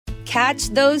Catch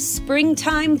those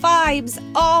springtime vibes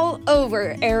all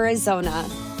over Arizona.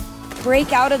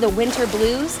 Break out of the winter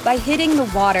blues by hitting the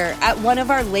water at one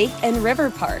of our lake and river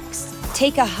parks.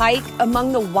 Take a hike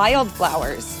among the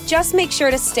wildflowers. Just make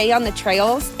sure to stay on the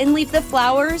trails and leave the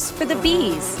flowers for the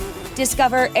bees.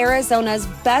 Discover Arizona's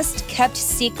best-kept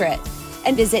secret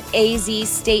and visit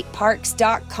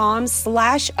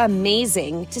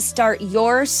azstateparks.com/amazing to start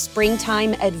your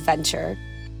springtime adventure.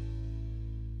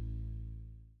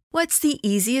 What's the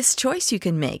easiest choice you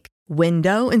can make?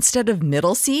 Window instead of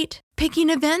middle seat? Picking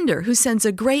a vendor who sends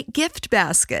a great gift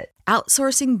basket?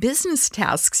 Outsourcing business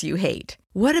tasks you hate?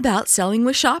 What about selling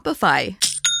with Shopify?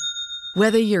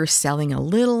 Whether you're selling a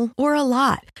little or a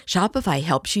lot, Shopify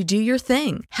helps you do your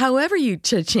thing, however you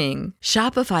cha-ching.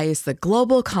 Shopify is the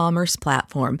global commerce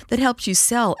platform that helps you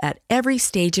sell at every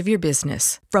stage of your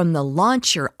business. From the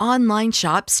launch your online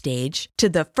shop stage to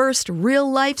the first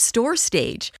real-life store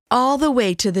stage, all the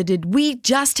way to the did we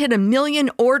just hit a million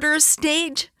orders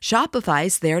stage.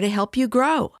 Shopify's there to help you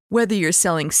grow. Whether you're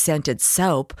selling scented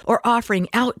soap or offering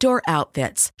outdoor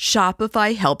outfits,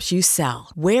 Shopify helps you sell.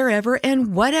 Wherever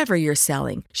and whatever you're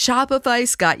selling,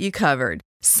 Shopify's got you covered.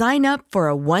 Sign up for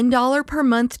a $1 per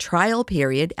month trial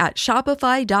period at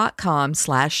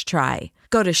shopify.com/try.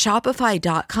 Go to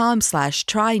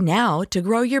shopify.com/try now to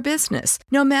grow your business,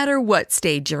 no matter what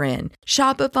stage you're in.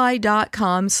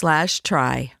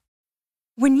 Shopify.com/try.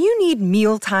 When you need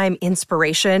mealtime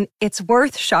inspiration, it's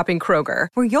worth shopping Kroger,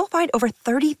 where you'll find over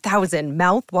 30,000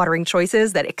 mouth-watering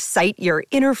choices that excite your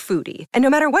inner foodie. And no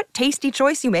matter what tasty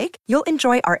choice you make, you'll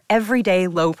enjoy our everyday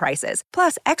low prices,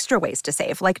 plus extra ways to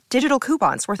save, like digital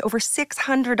coupons worth over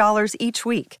 $600 each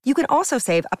week. You can also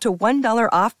save up to $1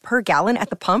 off per gallon at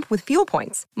the pump with fuel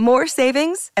points. More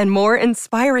savings and more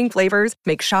inspiring flavors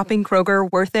make shopping Kroger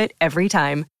worth it every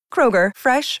time. Kroger,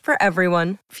 fresh for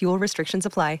everyone. Fuel restrictions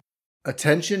apply.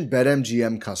 Attention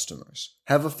BetMGM customers.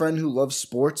 Have a friend who loves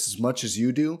sports as much as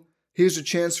you do? Here's a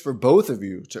chance for both of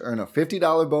you to earn a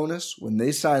 $50 bonus when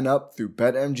they sign up through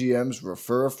BetMGM's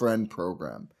Refer a Friend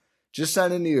program. Just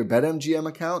sign into your BetMGM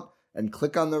account and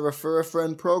click on the Refer a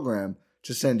Friend program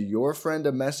to send your friend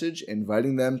a message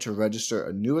inviting them to register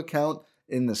a new account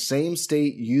in the same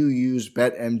state you use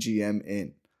BetMGM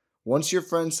in. Once your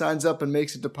friend signs up and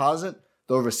makes a deposit,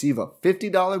 they'll receive a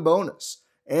 $50 bonus.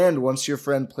 And once your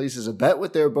friend places a bet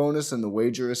with their bonus and the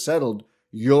wager is settled,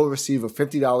 you'll receive a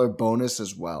 $50 bonus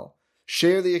as well.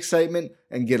 Share the excitement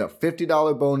and get a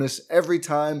 $50 bonus every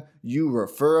time you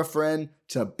refer a friend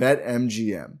to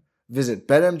BetMGM. Visit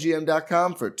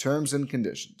BetMGM.com for terms and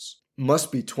conditions.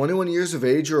 Must be 21 years of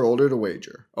age or older to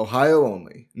wager. Ohio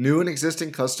only. New and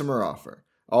existing customer offer.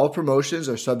 All promotions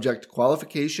are subject to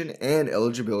qualification and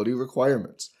eligibility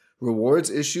requirements. Rewards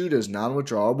issued as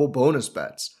non-withdrawable bonus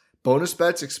bets. Bonus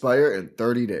bets expire in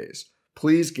 30 days.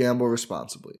 Please gamble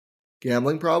responsibly.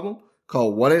 Gambling problem?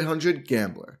 Call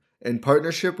 1-800-GAMBLER in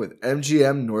partnership with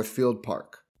MGM Northfield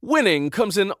Park. Winning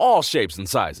comes in all shapes and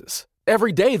sizes.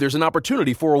 Every day there's an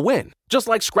opportunity for a win, just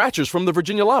like scratchers from the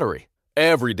Virginia Lottery.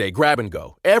 Every day grab and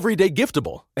go, every day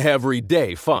giftable, every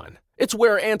day fun. It's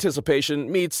where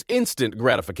anticipation meets instant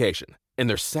gratification, and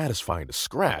they're satisfying to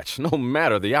scratch no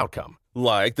matter the outcome.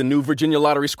 Like the new Virginia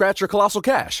Lottery Scratcher Colossal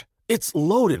Cash. It's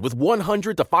loaded with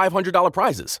 $100 to $500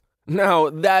 prizes. Now,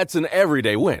 that's an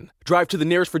everyday win. Drive to the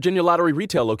nearest Virginia Lottery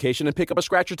retail location and pick up a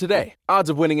scratcher today. Odds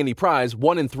of winning any prize,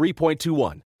 1 in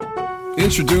 3.21.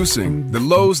 Introducing the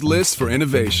Lowe's List for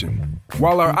Innovation.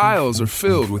 While our aisles are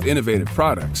filled with innovative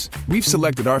products, we've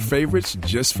selected our favorites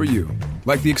just for you.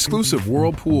 Like the exclusive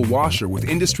Whirlpool washer with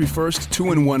industry-first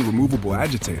 2-in-1 removable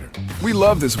agitator. We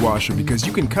love this washer because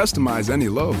you can customize any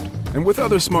load. And with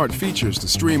other smart features to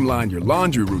streamline your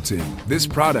laundry routine, this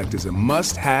product is a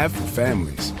must-have for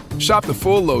families. Shop the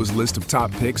full Lowe's list of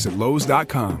top picks at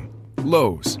Lowe's.com.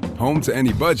 Lowe's, home to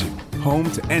any budget, home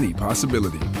to any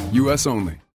possibility. U.S.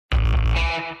 only.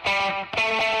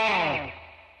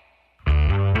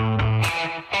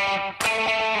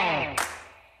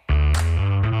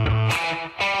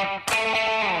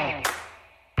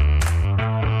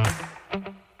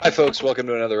 Hi, folks. Welcome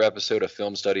to another episode of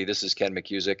Film Study. This is Ken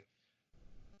McCusick.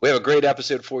 We have a great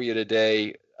episode for you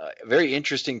today. A very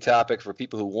interesting topic for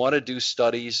people who want to do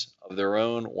studies of their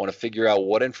own, want to figure out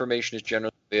what information is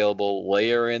generally available,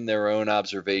 layer in their own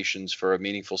observations for a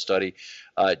meaningful study.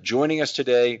 Joining us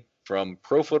today from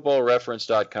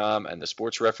ProFootballReference.com and the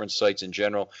sports reference sites in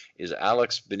general is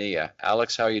Alex Bonilla.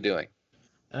 Alex, how are you doing?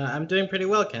 I'm doing pretty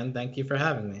well, Ken. Thank you for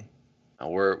having me.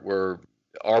 We're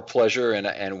our pleasure,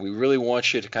 and we really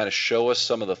want you to kind of show us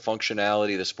some of the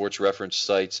functionality of the sports reference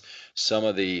sites, some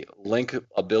of the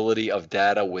linkability of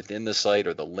data within the site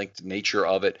or the linked nature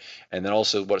of it, and then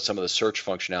also what some of the search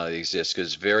functionality exists,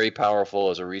 because it's very powerful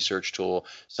as a research tool,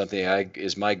 something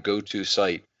is my go-to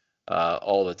site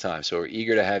all the time. So we're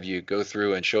eager to have you go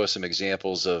through and show us some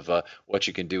examples of what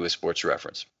you can do with sports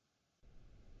reference.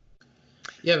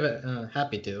 Yeah, but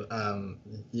happy to.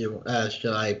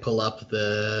 Should I pull up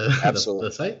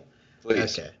the site?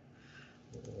 Please. Okay.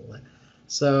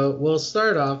 So we'll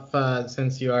start off,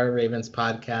 since you are Ravens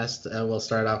podcast, we'll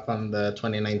start off on the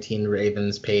 2019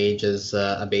 Ravens page as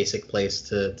a basic place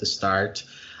to start.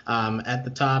 At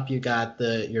the top, you got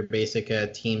your basic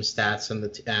team stats and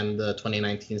the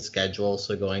 2019 schedule.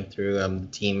 So going through the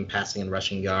team passing and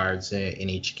rushing yards in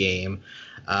each game.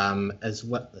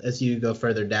 As you go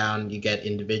further down, you get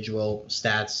individual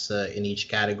stats in each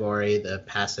category: the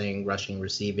passing, rushing,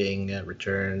 receiving,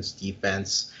 returns,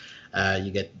 defense.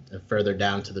 You get further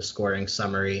down to the scoring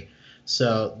summary.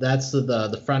 So that's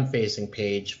the front-facing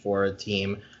page for a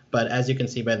team. But as you can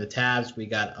see by the tabs, we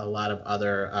got a lot of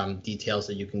other details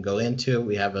that you can go into.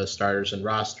 We have a starters and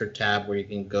roster tab where you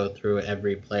can go through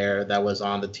every player that was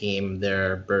on the team,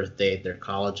 their birth date, their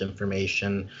college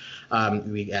information.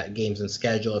 We got games and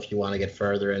schedule if you want to get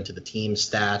further into the team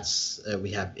stats.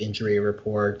 We have injury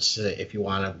reports if you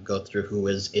want to go through who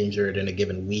is injured in a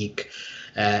given week.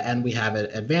 And we have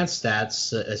advanced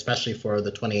stats, especially for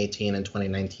the 2018 and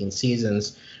 2019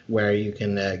 seasons, where you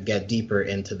can get deeper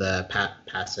into the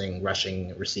passing,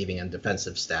 rushing, receiving, and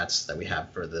defensive stats that we have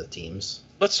for the teams.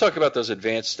 Let's talk about those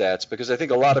advanced stats, because I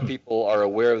think a lot of people are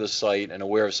aware of the site and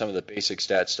aware of some of the basic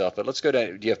stat stuff. But let's go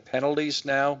down. Do you have penalties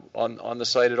now on the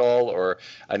site at all? Or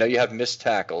I know you have missed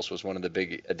tackles was one of the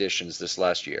big additions this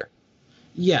last year.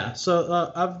 Yeah, so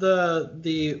of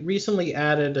the recently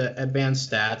added advanced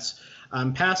stats,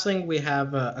 passing, we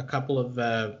have a couple of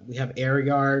we have air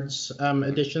yards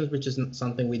additions, which is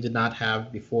something we did not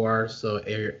have before. So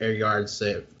air yards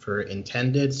for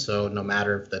intended, so no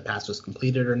matter if the pass was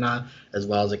completed or not, as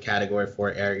well as a category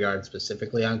for air yards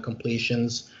specifically on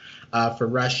completions. For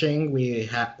rushing, we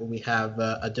have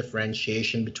a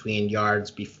differentiation between yards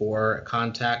before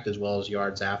contact as well as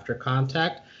yards after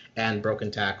contact, and broken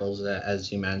tackles,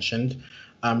 as you mentioned.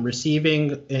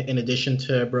 Receiving, in addition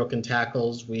to broken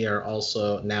tackles, we are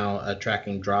also now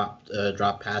tracking drop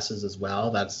passes as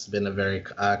well. That's been a very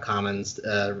common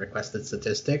requested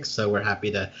statistic, so we're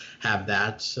happy to have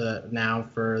that now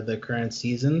for the current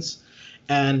seasons.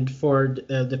 And for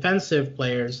defensive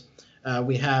players,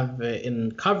 we have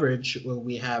in coverage,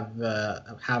 we have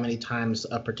how many times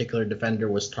a particular defender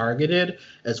was targeted,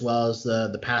 as well as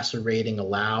the passer rating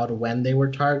allowed when they were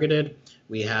targeted.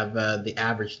 We have the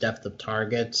average depth of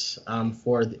target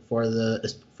for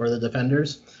the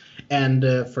defenders, and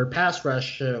for pass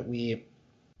rush, we,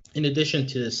 in addition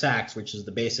to the sacks, which is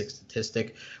the basic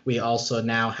statistic, we also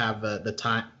now have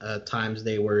the times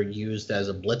they were used as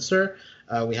a blitzer.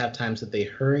 We have times that they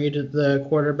hurried the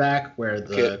quarterback, where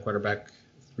the quarterback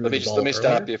threw the ball. Let me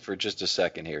stop you for just a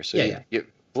second here. So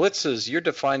blitzes, you're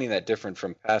defining that different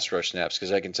from pass rush snaps,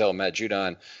 because I can tell Matt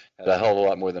Judon had a hell of a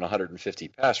lot more than 150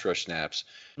 pass rush snaps.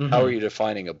 Mm-hmm. How are you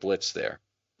defining a blitz there?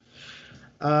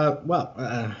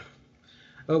 Well,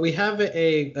 we have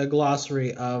a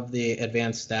glossary of the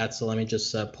advanced stats, so let me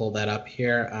just pull that up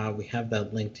here. We have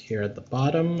that linked here at the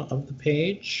bottom of the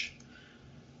page.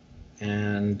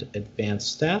 And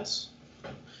advanced stats.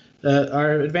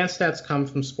 Our advanced stats come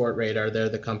from Sportradar. They're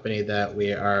the company that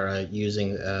we are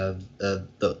using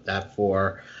that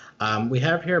for. We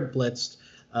have here blitzed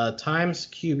times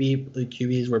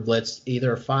QBs were blitzed.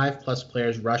 Either 5+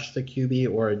 players rushed the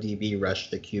QB or a DB rushed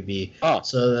the QB. Oh.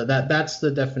 So that's the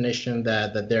definition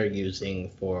that they're using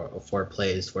for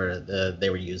plays where they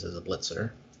were used as a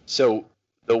blitzer. So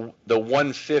the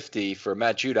 150 for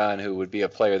Matt Judon, who would be a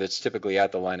player that's typically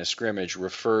at the line of scrimmage,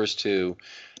 refers to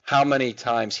how many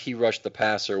times he rushed the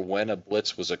passer when a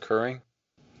blitz was occurring?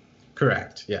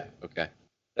 Correct, yeah. Okay.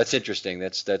 That's interesting.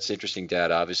 That's interesting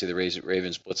data. Obviously, the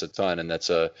Ravens blitz a ton, and that's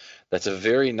a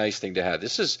very nice thing to have.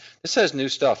 This has new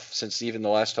stuff since even the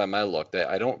last time I looked.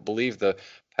 I don't believe the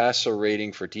passer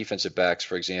rating for defensive backs,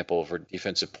 for example, for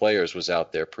defensive players was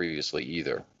out there previously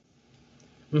either.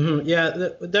 Mm-hmm. Yeah,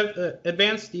 the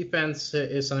advanced defense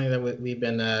is something that we've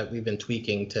been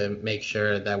tweaking to make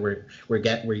sure that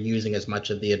we're using as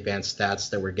much of the advanced stats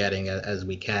that we're getting as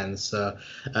we can. So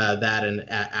that and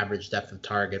average depth of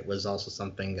target was also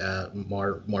something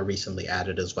more recently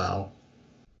added as well.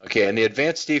 Okay, and the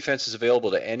advanced defense is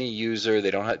available to any user.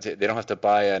 They don't have to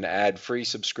buy an ad-free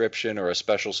subscription or a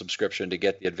special subscription to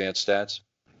get the advanced stats.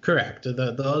 Correct.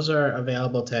 Those are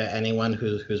available to anyone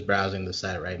who's browsing the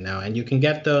site right now. And you can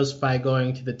get those by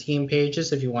going to the team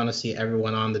pages if you want to see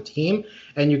everyone on the team.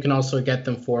 And you can also get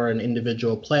them for an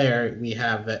individual player. We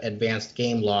have advanced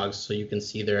game logs, so you can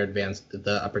see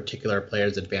a particular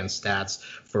player's advanced stats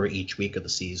for each week of the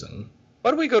season.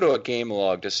 Why don't we go to a game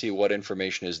log to see what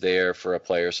information is there for a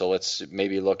player? So let's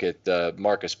maybe look at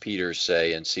Marcus Peters,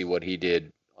 say, and see what he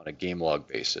did on a game log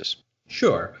basis.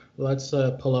 Sure. Let's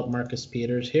pull up Marcus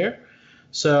Peters here.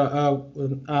 So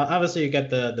obviously you get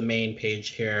the main page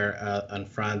here on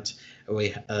front.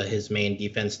 We his main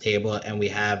defense table, and we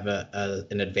have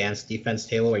an advanced defense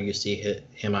table where you see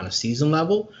him on a season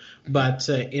level. But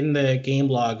in the game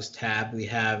logs tab, we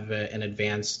have an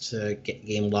advanced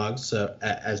game logs. So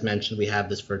as mentioned, we have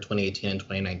this for 2018 and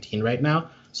 2019 right now.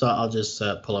 So I'll just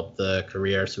pull up the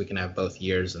career so we can have both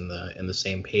years in the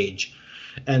same page.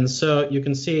 And so you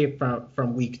can see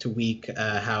from week to week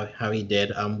how he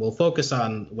did. We'll focus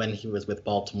on when he was with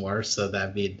Baltimore, so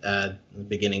that'd be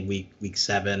beginning week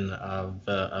 7 of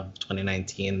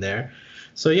 2019 there.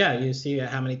 So yeah, you see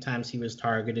how many times he was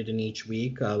targeted in each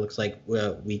week. Looks like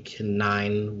week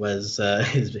 9 was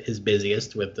his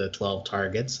busiest with the 12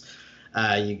 targets.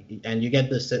 You get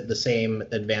the same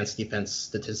advanced defense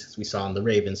statistics we saw on the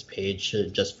Ravens page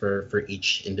just for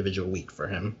each individual week for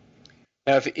him.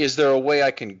 Now, is there a way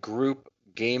I can group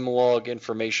game log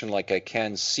information like I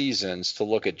can seasons to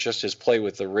look at just his play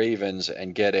with the Ravens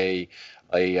and get a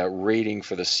rating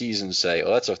for the season? Say,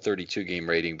 that's a 32 game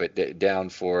rating, but down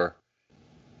for.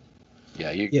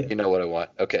 You know what I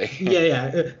want. Okay.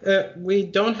 We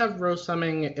don't have row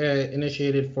summing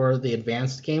initiated for the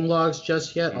advanced game logs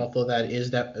just yet, although that is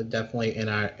definitely in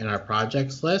our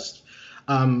projects list.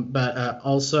 But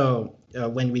also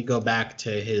when we go back to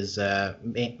his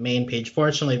main page,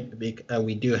 fortunately,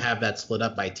 we do have that split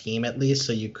up by team at least,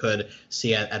 so you could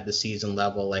see at the season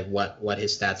level like what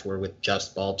his stats were with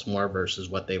just Baltimore versus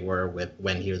what they were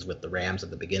when he was with the Rams at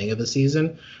the beginning of the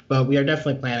season. But we are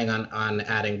definitely planning on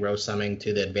adding row summing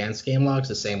to the advanced game logs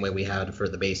the same way we had for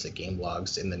the basic game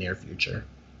logs in the near future.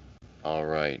 All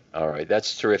right.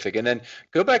 That's terrific. And then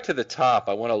go back to the top.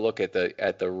 I want to look at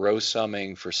the row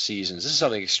summing for seasons. This is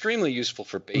something extremely useful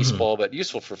for baseball, but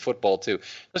useful for football too.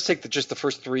 Let's take just the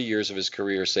first 3 years of his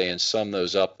career, say, and sum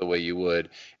those up the way you would,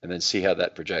 and then see how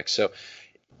that projects. So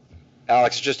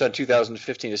Alex just done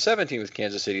 2015 to 17 with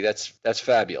Kansas City. That's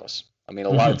fabulous. I mean,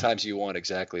 a lot of times you want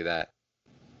exactly that.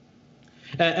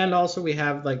 And also we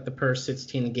have like the per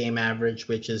 16 game average,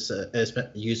 which is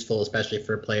useful, especially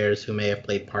for players who may have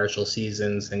played partial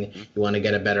seasons and you want to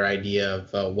get a better idea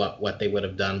of what they would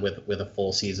have done with a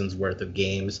full season's worth of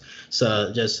games.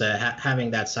 So just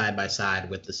having that side by side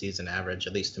with the season average,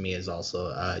 at least to me, is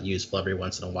also useful every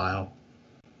once in a while.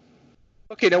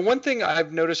 Okay, now one thing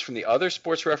I've noticed from the other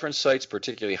sports reference sites,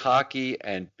 particularly hockey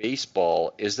and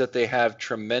baseball, is that they have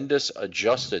tremendous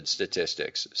adjusted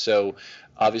statistics. So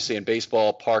obviously in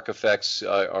baseball, park effects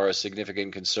are a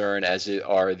significant concern, as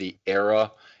are the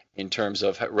era in terms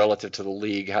of relative to the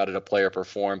league, how did a player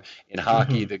perform. In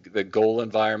hockey, the goal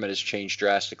environment has changed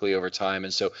drastically over time,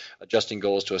 and so adjusting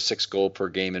goals to a 6-goal per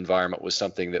game environment was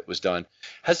something that was done.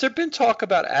 Has there been talk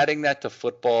about adding that to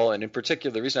football? And in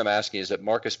particular, the reason I'm asking is that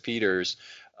Marcus Peters,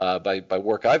 by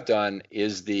work I've done,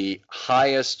 is the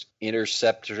highest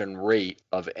interception rate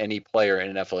of any player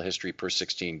in NFL history per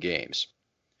 16 games.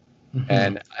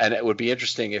 And it would be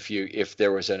interesting if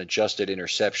there was an adjusted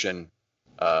interception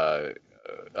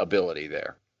ability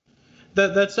there.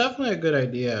 That's definitely a good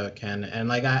idea, Ken. And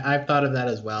like I've thought of that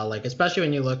as well. Like especially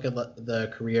when you look at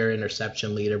the career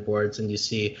interception leaderboards and you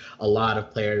see a lot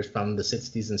of players from the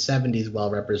 60s and 70s well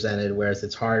represented, whereas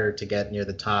it's harder to get near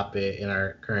the top in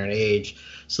our current age.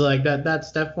 So like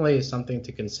that's definitely something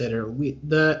to consider.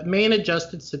 The main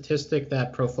adjusted statistic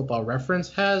that Pro Football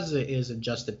Reference has is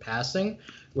adjusted passing,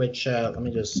 which let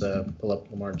me just pull up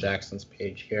Lamar Jackson's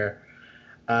page here.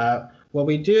 What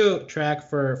we do track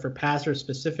for passers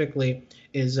specifically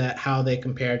is how they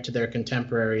compare to their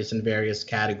contemporaries in various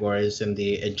categories in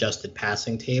the adjusted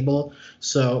passing table.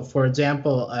 So, for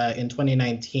example, in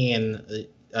 2019,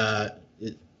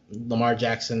 Lamar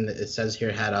Jackson, it says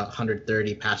here, had a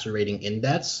 130 passer rating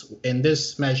index. In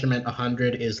this measurement,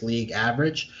 100 is league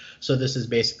average. So this is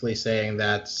basically saying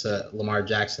that Lamar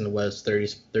Jackson was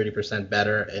 30%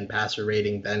 better in passer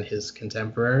rating than his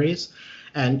contemporaries.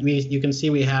 And you can see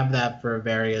we have that for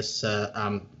various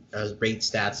rate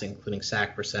stats, including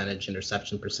sack percentage,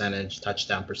 interception percentage,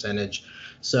 touchdown percentage.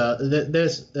 So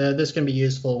this can be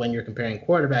useful when you're comparing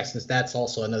quarterbacks, since that's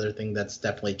also another thing that's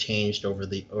definitely changed over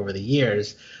the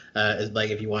years. Is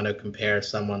like if you want to compare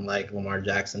someone like Lamar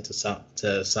Jackson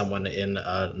to someone in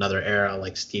another era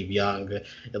like Steve Young,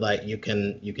 like you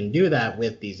can do that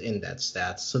with these in-depth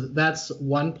stats. So that's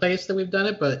one place that we've done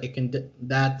it, but it can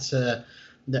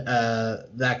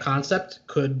that concept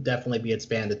could definitely be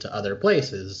expanded to other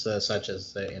places, such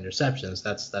as interceptions.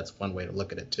 That's one way to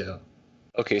look at it too.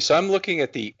 Okay, so I'm looking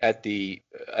at the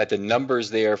numbers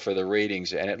there for the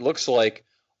ratings, and it looks like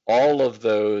all of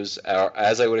those are,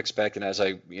 as I would expect, and as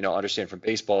I understand from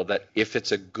baseball, that if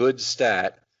it's a good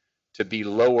stat to be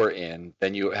lower in,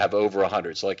 then you have over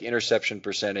 100. So like interception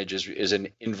percentage is an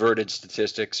inverted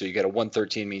statistic. So you get a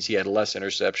 113 means he had less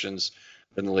interceptions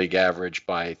than the league average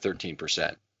by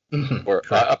 13%, or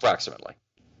approximately.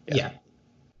 Yeah.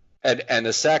 And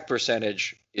the sack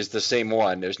percentage is the same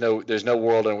one. There's no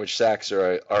world in which sacks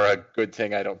are a good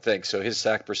thing, I don't think. So his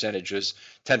sack percentage is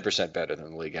 10% better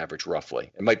than the league average,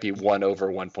 roughly. It might be 1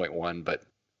 over 1.1, but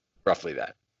roughly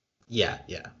that. Yeah.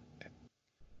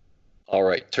 All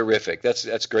right, terrific.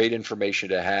 That's great information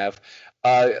to have.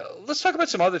 Let's talk about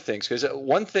some other things, because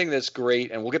one thing that's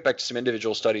great, and we'll get back to some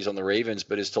individual studies on the Ravens,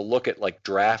 but is to look at like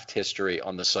draft history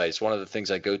on the site. It's one of the things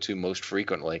I go to most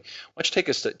frequently. Why don't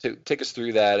you take us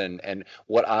through that and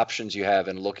what options you have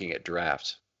in looking at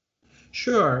drafts?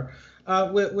 Sure.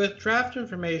 With draft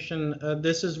information,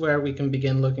 this is where we can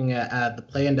begin looking at the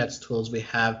play index tools we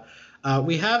have.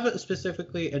 We have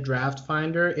specifically a draft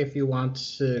finder if you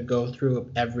want to go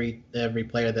through every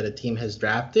player that a team has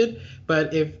drafted.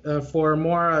 But if for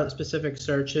more specific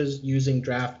searches using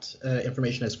draft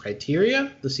information as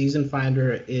criteria, the season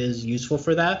finder is useful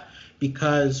for that,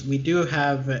 because we do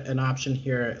have an option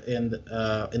here in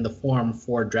the form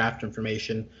for draft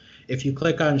information. If you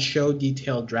click on Show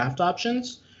Detailed Draft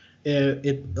Options,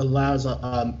 it allows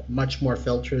much more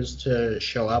filters to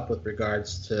show up with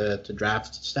regards to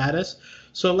draft status.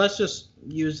 So let's just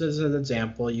use this as an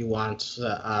example. You want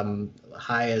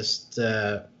highest,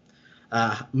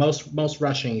 most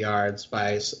rushing yards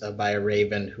by a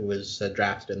Raven who was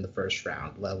drafted in the first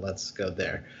round. Let's go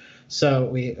there. So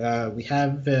we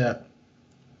have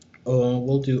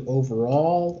we'll do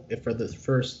overall for the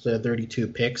first 32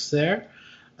 picks there.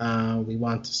 We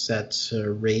want to set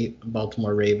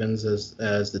Baltimore Ravens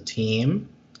as the team.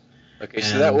 Okay,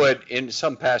 so that would, in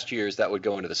some past years, that would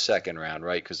go into the second round,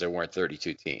 right? Because there weren't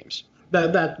 32 teams.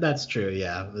 That's true,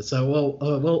 yeah. So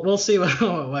we'll see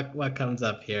what comes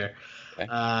up here. Okay.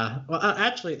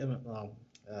 I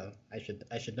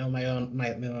should know my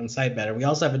own site better. We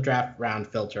also have a draft round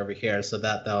filter over here, so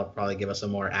that'll probably give us a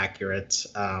more accurate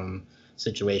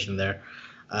situation there.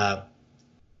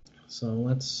 So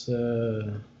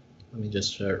let me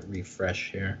just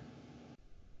refresh here.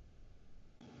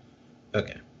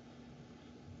 Okay.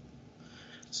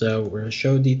 So we're going to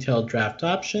show detailed draft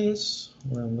options.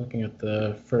 We're looking at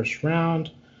the first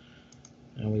round,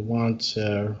 and we want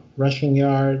rushing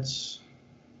yards.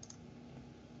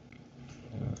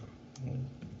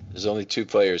 There's only 2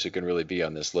 players who can really be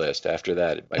on this list. After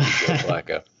that, it might be Joe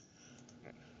Flacco.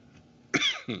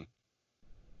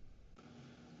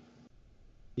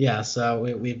 Yeah, so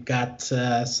we've got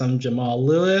some Jamal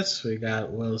Lewis. We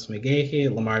got Willis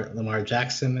McGahee. Lamar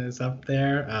Jackson is up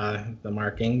there. The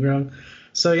Mark Ingram.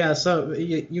 So yeah, so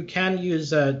you can use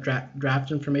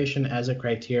draft information as a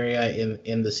criteria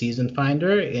in the season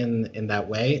finder in that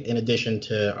way, in addition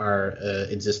to our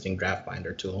existing draft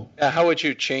finder tool. How would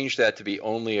you change that to be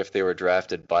only if they were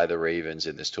drafted by the Ravens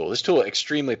in this tool? This tool is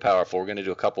extremely powerful. We're going to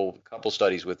do a couple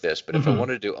studies with this, but if I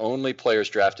wanted to do only players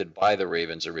drafted by the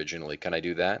Ravens originally, can I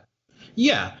do that?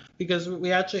 Yeah, because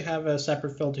we actually have a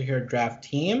separate filter here, draft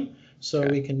team, so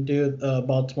we can do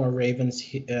Baltimore Ravens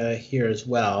here as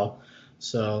well.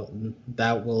 So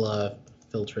that will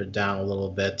filter it down a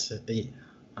little bit.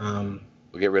 We'll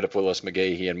get rid of Willis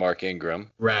McGahee and Mark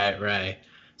Ingram. Right.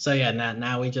 So yeah,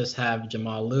 now we just have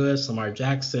Jamal Lewis, Lamar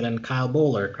Jackson, and Kyle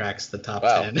Bowler cracks the top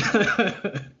 10.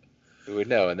 Who would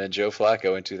know? And then Joe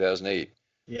Flacco in 2008.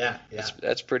 Yeah.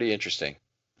 That's pretty interesting.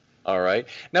 All right.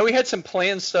 Now, we had some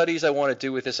planned studies I want to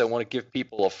do with this. I want to give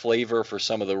people a flavor for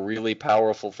some of the really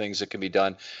powerful things that can be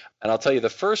done. And I'll tell you,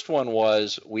 the first one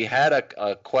was we had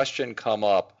a question come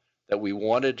up that we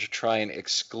wanted to try and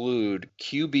exclude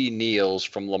QB kneels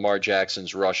from Lamar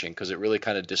Jackson's rushing, because it really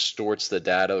kind of distorts the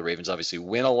data. The Ravens obviously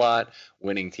win a lot.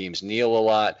 Winning teams kneel a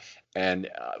lot. And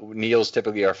kneels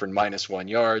typically are for -1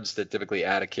 yards that typically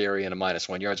add a carry and a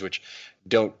 -1 yards, which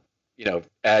don't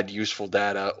add useful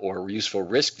data or useful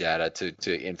risk data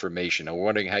to information. I'm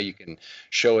wondering how you can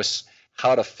show us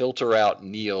how to filter out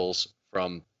kneels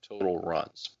from total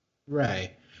runs.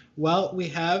 Right. Well, we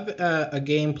have a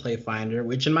gameplay finder,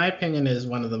 which in my opinion is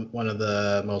one of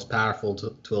the most powerful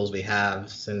tools we have,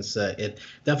 since it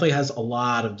definitely has a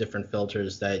lot of different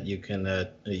filters that you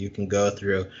can go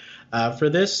through. For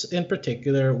this in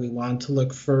particular, we want to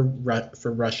look for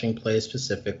rushing plays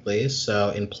specifically. So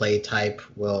in play type,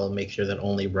 we'll make sure that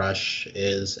only rush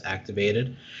is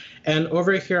activated. And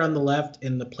over here on the left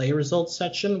in the play results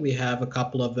section, we have a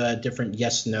couple of different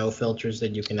yes/no filters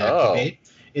that you can activate.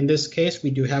 In this case, we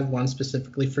do have one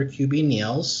specifically for QB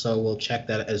kneels, so we'll check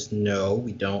that as no.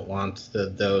 We don't want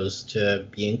those to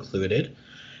be included.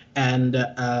 And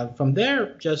from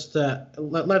there, just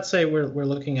let's say we're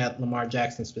looking at Lamar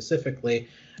Jackson specifically.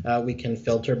 We can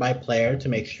filter by player to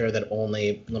make sure that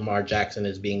only Lamar Jackson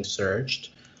is being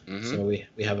searched. Mm-hmm. So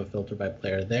we have a filter by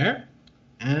player there.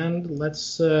 And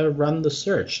let's run the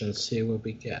search and see what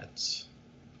we get.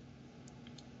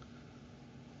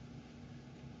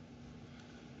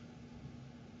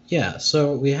 Yeah,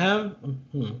 so we have,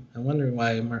 I'm wondering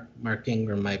why Mark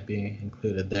Ingram might be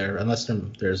included there, unless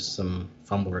there's some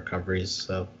fumble recoveries.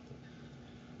 So,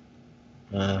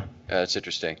 that's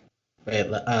interesting.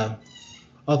 Wait,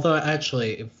 although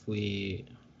actually,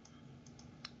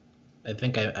 I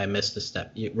think I missed a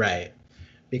step. Right,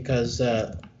 because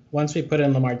once we put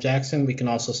in Lamar Jackson, we can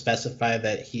also specify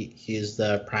that he's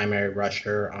the primary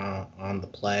rusher on the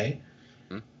play.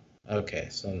 Okay,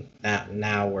 so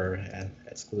now we're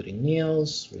excluding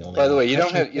kneels. By the way, you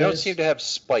don't seem to have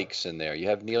spikes in there. You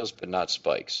have kneels, but not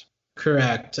spikes.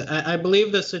 Correct. I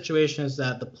believe the situation is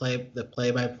that the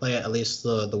play-by-play, at least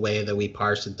the way that we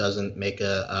parse it, doesn't make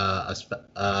a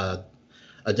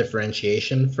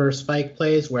differentiation for spike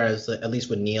plays. Whereas at least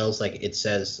with kneels, like it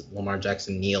says Lamar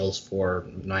Jackson kneels for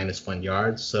 -1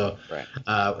 yards. So right.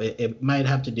 It might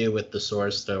have to do with the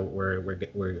source that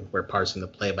we're parsing the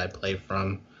play-by-play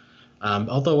from.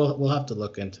 Although we'll have to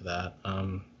look into that.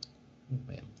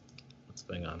 Wait, what's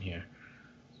going on here?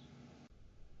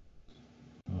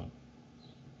 Oh.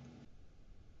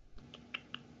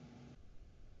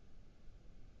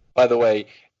 By the way,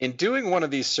 in doing one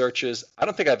of these searches, I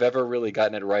don't think I've ever really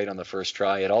gotten it right on the first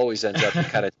try. It always ends up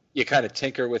you kind of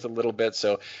tinker with a little bit.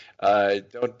 So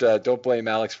don't blame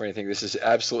Alex for anything. This is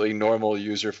absolutely normal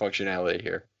user functionality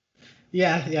here.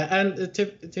 Yeah, and to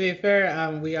be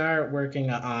fair, we are working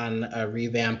on a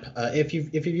revamp. If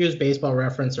you've used Baseball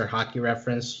Reference or Hockey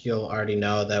Reference, you'll already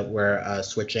know that we're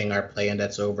switching our play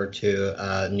index over to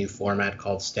a new format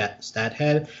called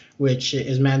StatHead, which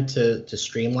is meant to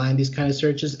streamline these kind of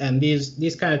searches. And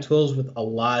these kind of tools with a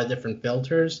lot of different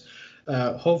filters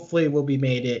hopefully will be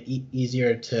made it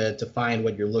easier to find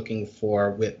what you're looking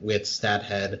for with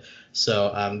StatHead.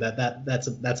 So that's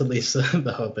at least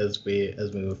the hope as we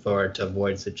move forward to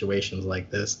avoid situations like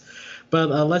this. But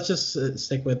let's just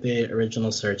stick with the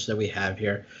original search that we have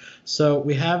here. So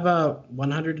we have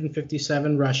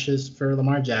 157 rushes for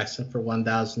Lamar Jackson for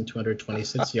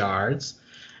 1,226 yards.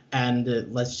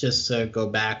 And let's just go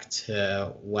back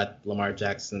to what Lamar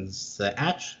Jackson's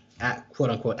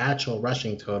quote-unquote actual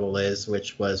rushing total is,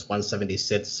 which was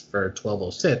 176 for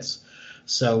 1,206.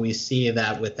 So we see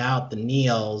that without the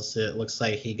kneels, it looks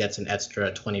like he gets an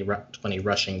extra 20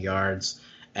 rushing yards.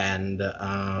 And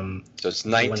so it's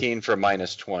 19 for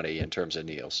 -20 in terms of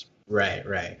kneels.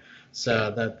 Right.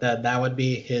 So that would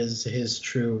be his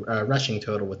true rushing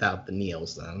total without the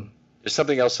kneels then. There's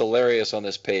something else hilarious on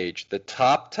this page. The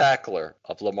top tackler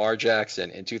of Lamar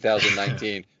Jackson in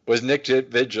 2019 was Nick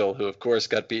Vigil, who, of course,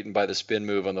 got beaten by the spin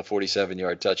move on the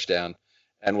 47-yard touchdown,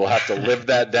 and will have to live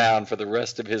that down for the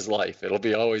rest of his life. It'll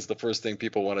be always the first thing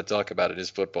people want to talk about in his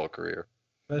football career.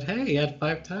 But hey, he had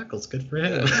 5 tackles. Good for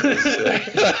him.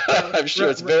 I'm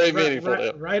sure it's very meaningful to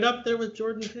him. Right up there with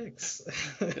Jordan Hicks.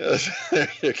 Yes,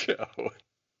 there you go.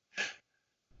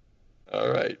 All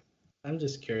right. I'm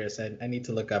just curious. I need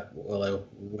to look up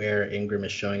where Ingram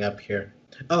is showing up here.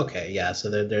 Okay, yeah. So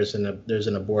there's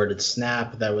an aborted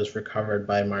snap that was recovered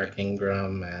by Mark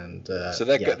Ingram, and so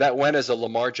that went as a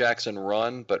Lamar Jackson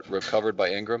run, but recovered by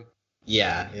Ingram.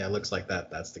 Yeah. It looks like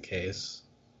that's the case.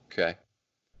 Okay.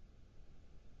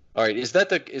 All right. Is that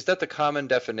the common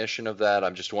definition of that?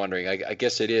 I'm just wondering. I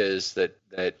guess it is that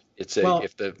it's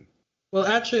Well,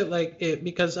 actually,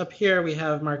 because up here we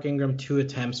have Mark Ingram 2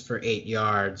 attempts for 8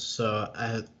 yards, so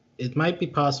it might be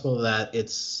possible that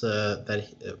it's it's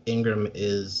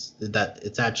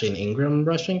actually an Ingram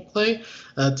rushing play.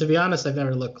 To be honest, I've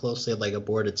never looked closely at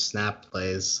aborted snap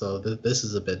plays, so this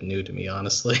is a bit new to me,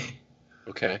 honestly.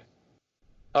 Okay.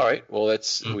 All right. Well,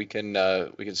 we can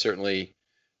certainly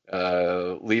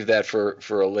leave that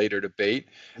for a later debate.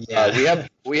 Yeah.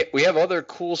 We have other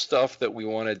cool stuff that we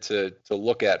wanted to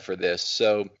look at for this.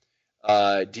 So,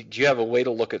 do you have a way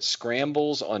to look at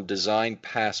scrambles on design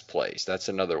pass plays? That's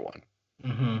another one.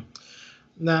 Mm-hmm.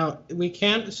 Now, we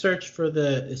can't search for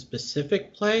the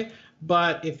specific play,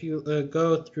 but if you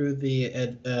go through the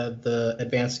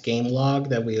advanced game log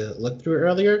that we looked through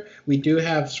earlier, we do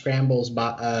have scrambles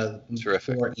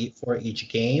for each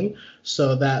game.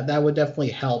 So that would definitely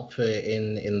help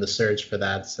in the search for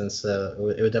that, since it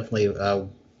would definitely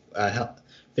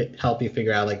help you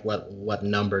figure out like what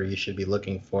number you should be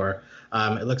looking for.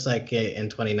 It looks like in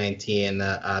 2019,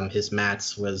 his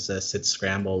mats was 6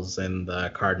 scrambles in the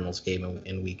Cardinals game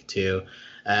in week 2.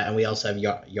 And we also have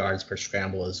yards per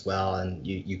scramble as well, and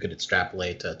you could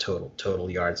extrapolate total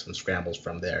yards from scrambles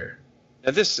from there.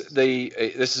 Now this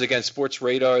is again Sports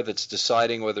Radar that's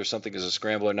deciding whether something is a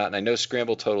scramble or not. And I know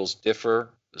scramble totals differ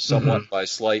somewhat by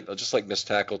slight, just like missed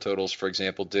tackle totals, for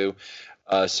example, do.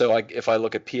 So if I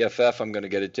look at PFF, I'm going to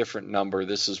get a different number.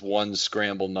 This is one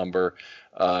scramble number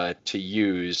to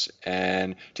use.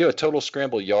 And do you have a total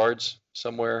scramble yards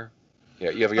somewhere? Yeah,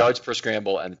 you have yards per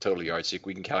scramble and the total yards, so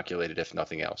we can calculate it if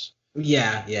nothing else.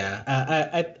 Yeah.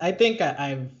 I think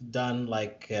I've done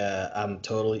like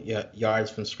total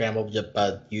yards from scramble,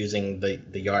 but using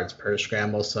the yards per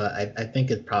scramble. So I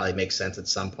think it probably makes sense at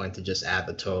some point to just add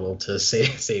the total to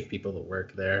save people that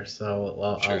work there.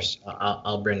 So sure.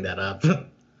 I'll bring that up.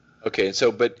 Okay,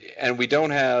 so and we don't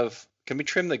have. Can we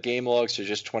trim the game logs to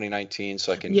just 2019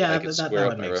 so I can square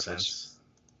up my reference?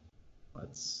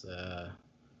 Let's.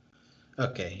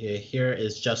 Okay, here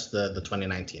is just the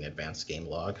 2019 advanced game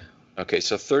log. Okay,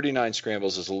 so 39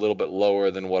 scrambles is a little bit lower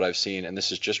than what I've seen, and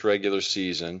this is just regular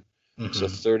season. Mm-hmm.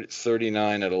 So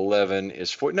 39 at 11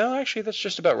 is no, actually that's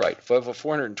just about right.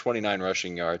 429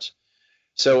 rushing yards.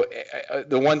 So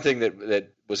the one thing that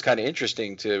was kind of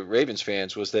interesting to Ravens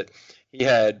fans was that he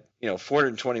had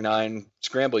 429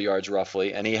 scramble yards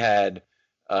roughly, and he had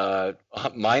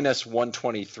minus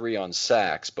 123 on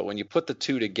sacks. But when you put the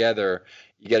two together,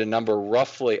 you get a number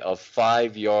roughly of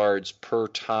 5 yards per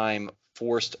time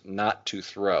forced not to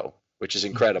throw, which is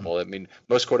incredible. I mean,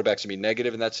 most quarterbacks would be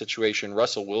negative in that situation.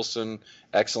 Russell Wilson,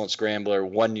 excellent scrambler,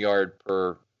 1 yard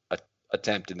per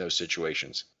attempt in those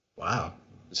situations. Wow.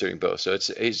 Considering both. So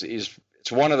it's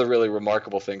one of the really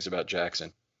remarkable things about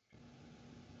Jackson.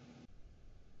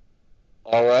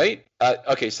 All right.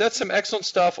 Okay, so that's some excellent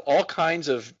stuff, all kinds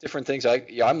of different things.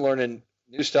 I'm learning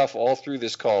new stuff all through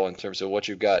this call in terms of what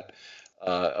you've got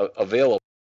available.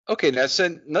 Okay, now so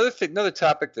another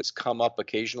topic that's come up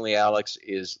occasionally, Alex,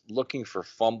 is looking for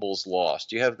fumbles lost.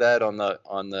 Do you have that on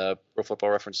the Pro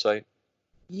Football Reference site?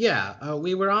 Yeah,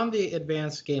 we were on the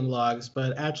advanced game logs,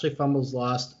 but actually fumbles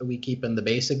lost we keep in the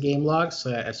basic game logs.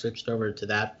 So I switched over to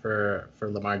that for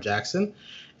Lamar Jackson,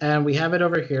 and we have it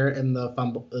over here in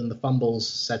the fumbles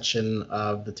section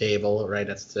of the table, right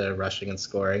next to rushing and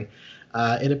scoring.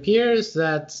 It appears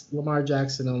that Lamar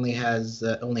Jackson only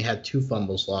had 2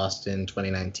 fumbles lost in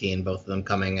 2019, both of them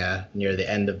coming near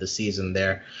the end of the season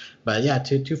there. But yeah,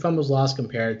 two fumbles lost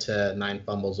compared to 9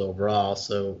 fumbles overall,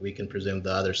 so we can presume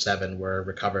the other 7 were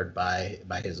recovered by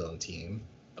his own team.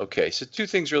 Okay, so 2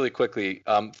 things really quickly.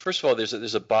 First of all, there's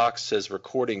a box that says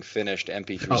recording finished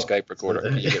MP3 Skype recorder.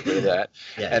 Can you get rid of that?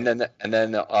 Yeah. And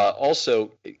then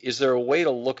also, is there a way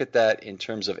to look at that in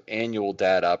terms of annual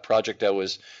data? A project I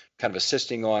was kind of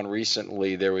assisting on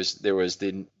recently, there was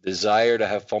the desire to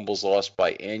have fumbles lost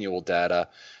by annual data.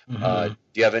 Mm-hmm.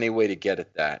 Do you have any way to get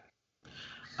at that?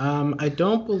 I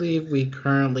don't believe we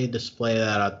currently display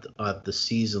that at the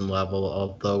season level,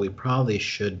 although we probably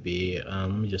should be.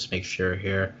 Let me just make sure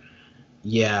here.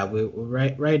 Yeah, we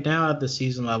right now at the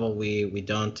season level, we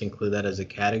don't include that as a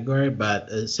category,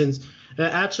 but since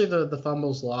actually the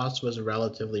fumbles lost was a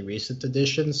relatively recent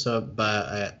addition,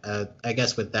 but I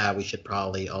guess with that we should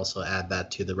probably also add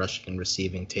that to the rushing and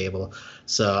receiving table.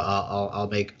 So I'll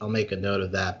make a note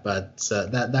of that, but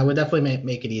that would definitely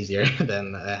make it easier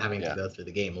than having to go through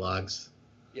the game logs.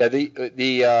 Yeah,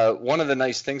 the one of the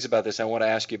nice things about this, I want to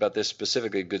ask you about this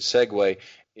specifically, a good segue,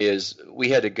 is we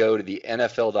had to go to the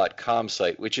NFL.com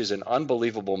site, which is an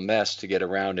unbelievable mess to get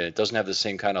around, and it doesn't have the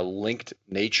same kind of linked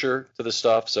nature to the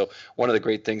stuff. So one of the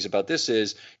great things about this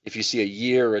is if you see a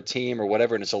year or a team or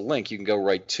whatever and it's a link, you can go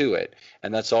right to it.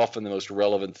 And that's often the most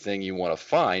relevant thing you want to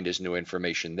find is new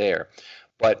information there.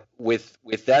 But with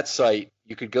that site,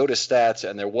 you could go to stats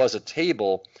and there was a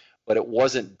table, but it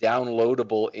wasn't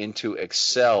downloadable into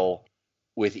Excel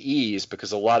with ease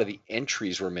because a lot of the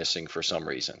entries were missing for some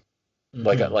reason.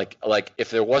 Mm-hmm. Like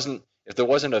if if there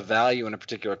wasn't a value in a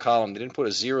particular column, they didn't put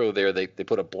a 0 there. They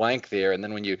put a blank there, and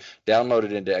then when you download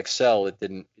it into Excel, it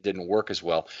didn't work as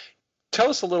well. Tell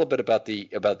us a little bit about the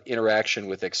interaction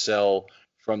with Excel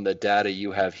from the data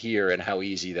you have here and how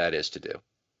easy that is to do.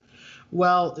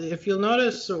 Well, if you'll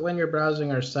notice when you're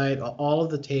browsing our site, all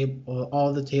of the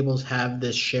tables have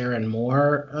this share and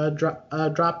more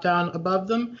drop down above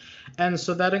them. And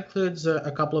so that includes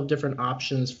a couple of different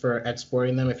options for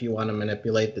exporting them if you want to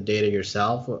manipulate the data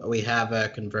yourself. We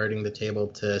have converting the table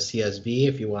to CSV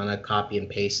if you want to copy and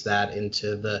paste that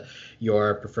into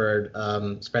your preferred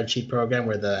spreadsheet program,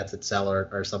 whether that's Excel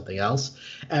or something else.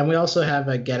 And we also have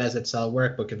a Get as Excel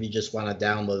workbook if you just want to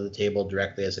download the table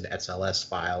directly as an XLS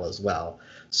file as well.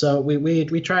 So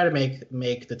we try to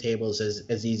make the tables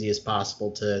as easy as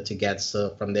possible to get,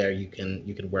 so from there you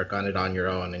can work on it on your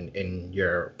own in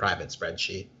your private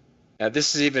spreadsheet. Now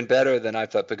this is even better than I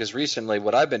thought, because recently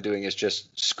what I've been doing is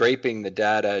just scraping the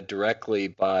data directly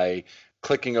by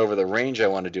clicking over the range I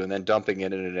want to do and then dumping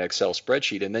it in an Excel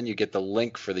spreadsheet, and then you get the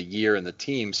link for the year and the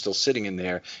team still sitting in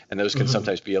there, and those can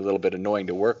sometimes be a little bit annoying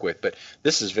to work with. But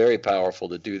this is very powerful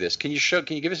to do this. Can you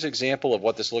give us an example of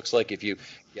what this looks like if you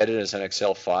get it as an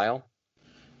Excel file?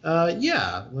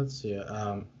 Yeah, let's see.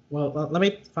 Well, let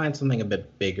me find something a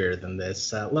bit bigger than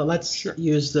this. Let's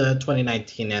use the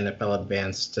 2019 NFL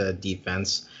Advanced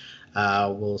Defense.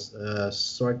 We'll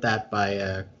sort that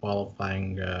by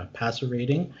qualifying passer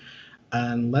rating.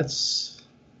 And let's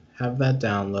have that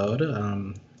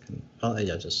download.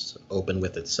 Just open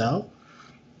with itself.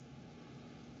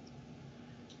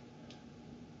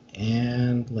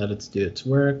 And let it do its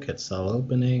work. Excel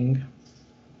opening.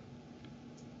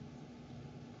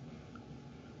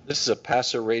 This is a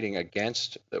passer rating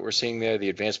against that we're seeing there, the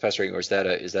advanced passer rating, or is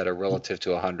that a relative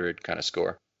to 100 kind of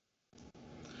score?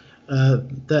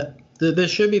 There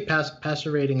should be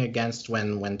passer rating against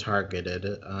when targeted.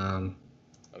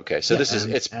 Okay, so this is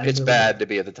it's bad to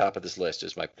be at the top of this list,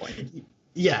 is my point.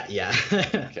 Yeah.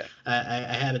 Okay.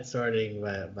 I had it sorting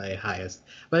by highest,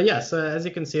 but yeah. So as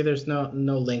you can see, there's no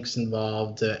links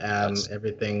involved.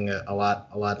 Everything a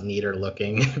lot neater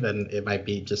looking than it might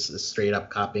be just straight up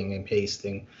copying and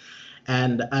pasting.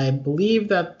 And I believe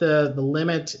that the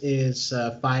limit is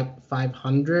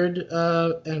 500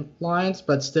 lines,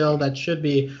 but still that should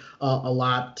be a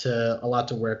lot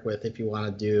to work with if you want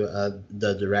to do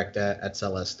the direct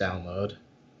XLS download.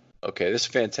 Okay, this is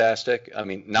fantastic. I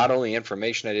mean, not only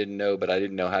information I didn't know, but I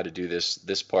didn't know how to do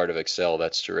this part of Excel.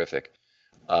 That's terrific.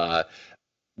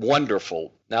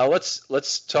 Wonderful. Now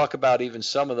let's talk about even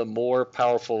some of the more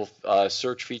powerful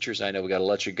search features. I know we got to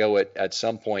let you go at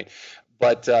some point.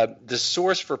 But the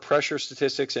source for pressure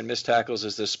statistics and missed tackles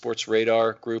is the Sports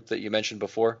Radar group that you mentioned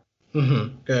before?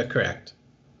 Correct.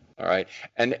 All right.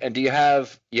 And do you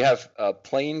have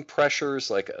plain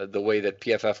pressures, like the way that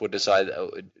PFF would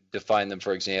define them,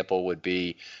 for example, would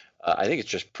be, I think it's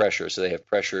just pressure. So they have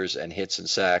pressures and hits and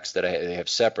sacks that they have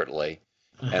separately.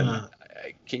 And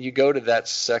can you go to that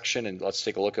section and let's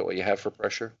take a look at what you have for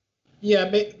pressure? Yeah,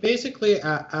 basically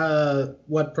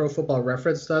what Pro Football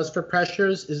Reference does for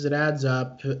pressures is it adds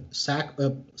up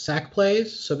sack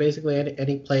plays. So basically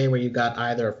any play where you got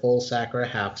either a full sack or a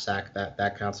half sack,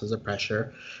 that counts as a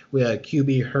pressure. We have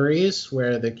QB hurries,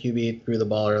 where the QB threw the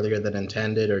ball earlier than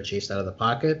intended or chased out of the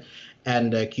pocket,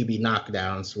 and QB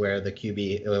knockdowns, where the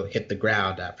QB hit the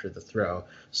ground after the throw.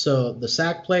 So the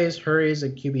sack plays, hurries,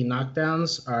 and QB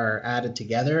knockdowns are added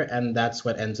together, and that's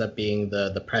what ends up being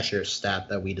the pressure stat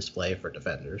that we display for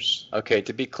defenders. Okay,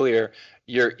 to be clear,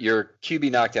 your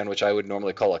QB knockdown, which I would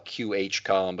normally call a QH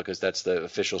column because that's the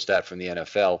official stat from the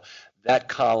NFL, that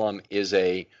column is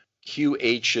a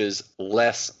QH's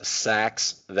less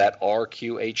sacks that are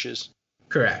QH's?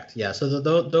 Correct, yeah. So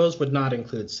those would not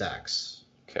include sacks.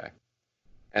 Okay.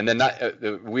 And then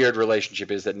the weird relationship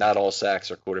is that not all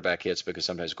sacks are quarterback hits, because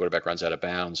sometimes the quarterback runs out of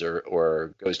bounds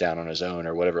or goes down on his own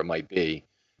or whatever it might be.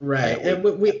 Right,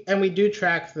 and we do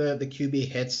track the QB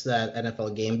hits that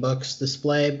NFL game books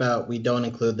display, but we don't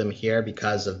include them here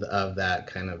because of that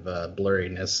kind of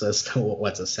blurriness as to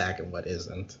what's a sack and what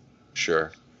isn't.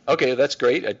 Sure. Okay, that's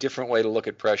great. A different way to look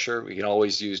at pressure. We can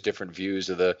always use different views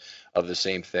of the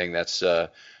same thing. That's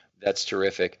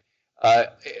terrific.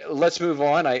 Let's move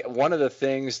on. One of the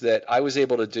things that I was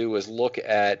able to do was look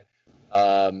at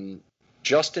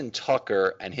Justin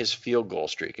Tucker and his field goal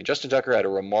streak. And Justin Tucker had a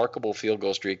remarkable field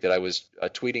goal streak that I was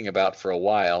tweeting about for a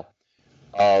while.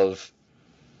 Of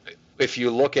if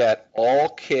you look at all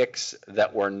kicks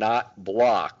that were not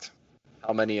blocked,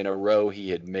 how many in a row he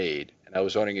had made. And I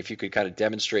was wondering if you could kind of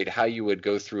demonstrate how you would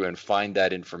go through and find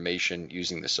that information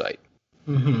using the site.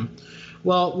 Mm-hmm.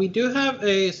 Well, we do have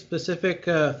a specific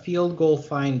field goal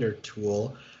finder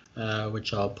tool.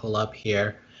 which I'll pull up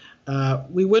here.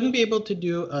 We wouldn't be able to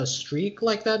do a streak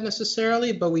like that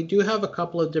necessarily, but we do have a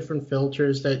couple of different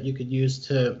filters that you could use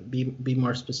to be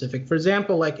more specific. For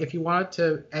example, like if you wanted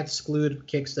to exclude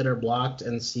kicks that are blocked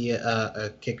and see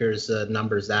a kicker's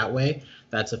numbers that way,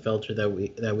 that's a filter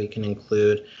that we can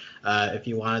include. If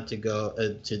you wanted to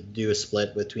go to do a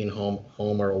split between home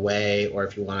or away, or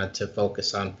if you wanted to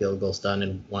focus on field goals done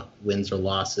in wins or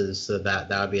losses, so that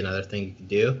would be another thing you could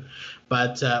do.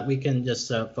 But we can just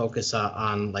focus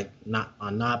on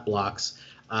not blocks.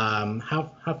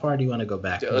 How far do you want to go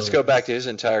back? Let's go back to his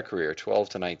entire career, 12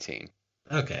 to 19.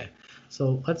 Okay,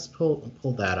 so let's pull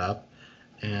that up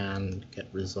and get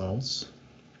results.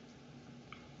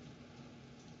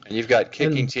 And you've got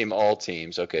kicking team, all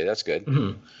teams. Okay, that's good.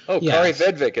 Mm-hmm. Oh, yes.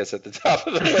 Kari Vedvik is at the top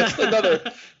of the list.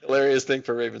 Another hilarious thing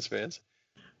for Ravens fans.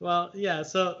 Well, yeah.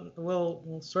 So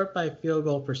we'll sort by field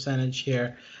goal percentage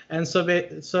here, and so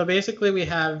basically we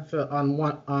have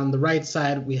on the right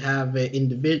side we have the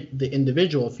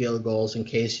individual field goals in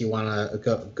case you want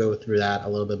to go through that a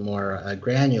little bit more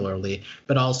granularly.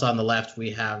 But also on the left we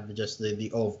have just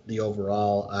the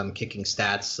overall kicking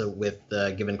stats with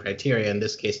given criteria. In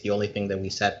this case, the only thing that we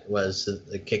set was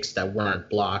the kicks that weren't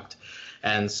blocked.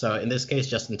 And so in this case,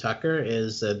 Justin Tucker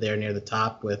is there near the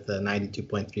top with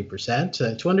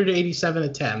 92.3%, 287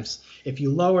 attempts. If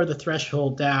you lower the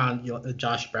threshold down,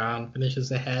 Josh Brown finishes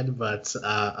ahead, but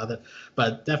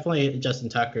definitely Justin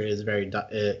Tucker is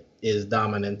is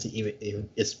dominant,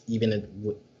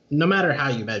 no matter how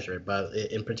you measure it, but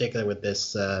in particular with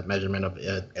this measurement of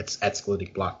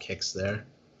excluding block kicks there.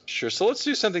 Sure. So let's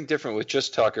do something different with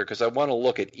just Tucker, because I want to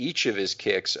look at each of his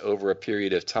kicks over a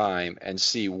period of time and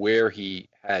see where he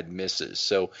had misses.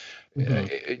 So do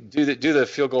the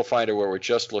field goal finder where we're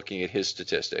just looking at his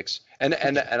statistics.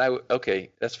 Okay,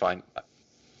 that's fine.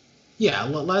 Yeah,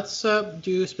 let's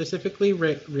do specifically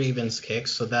Ravens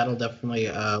kicks. So that'll definitely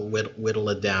whittle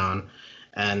it down.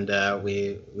 And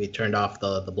we turned off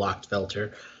the blocked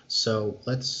filter. So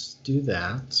let's do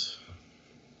that.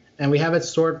 And we have it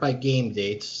sorted by game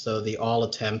date, so the all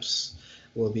attempts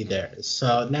will be there.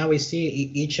 So now we see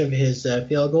each of his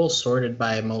field goals sorted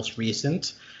by most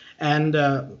recent. And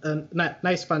a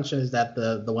nice function is that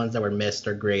the ones that were missed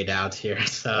are grayed out here,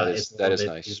 so it's a little bit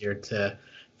nice. Easier to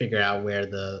figure out where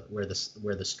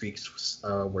the streaks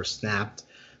were snapped.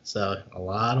 So a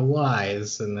lot of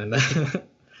Y's and then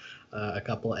a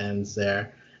couple N's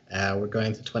there. We're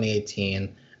going to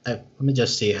 2018. Let me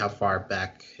just see how far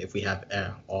back, if we have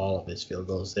all of his field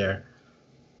goals there.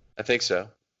 I think so.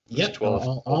 Yep,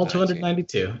 all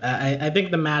 292. I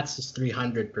think the max is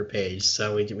 300 per page,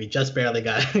 so we just barely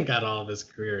got all of his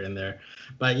career in there.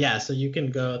 But yeah, so you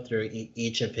can go through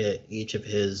each of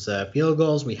his field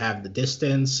goals. We have the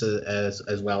distance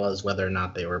as well as whether or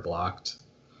not they were blocked.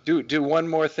 Do one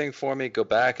more thing for me. Go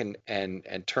back and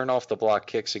turn off the block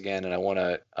kicks again, and I want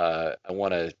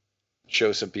to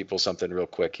show some people something real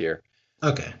quick here.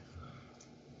 Okay.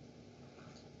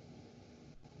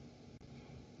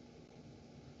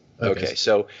 Okay,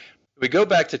 so we go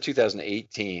back to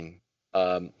 2018.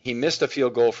 He missed a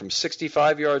field goal from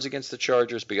 65 yards against the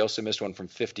Chargers, but he also missed one from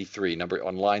 53, number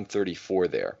on line 34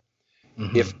 there.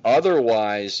 Mm-hmm. If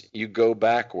otherwise you go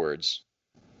backwards,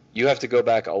 you have to go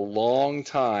back a long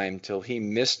time till he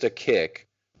missed a kick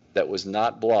that was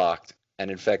not blocked,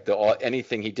 and in fact,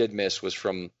 anything he did miss was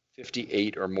from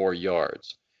 58 or more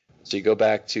yards. So you go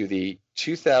back to the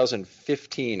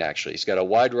 2015, actually. He's got a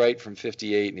wide right from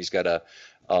 58, and he's got a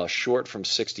short from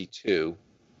 62.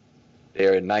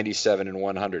 They're at 97 and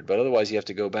 100. But otherwise, you have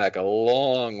to go back a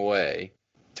long way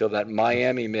till that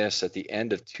Miami miss at the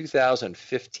end of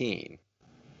 2015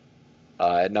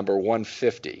 at number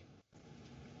 150.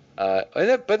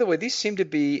 And by the way, these seem to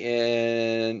be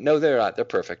in – no, they're not. They're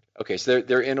perfect. Okay, so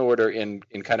they're in order in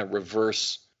kind of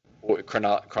reverse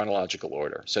chronological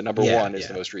order. So number one is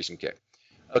the most recent kick.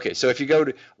 Okay, so if you go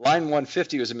to line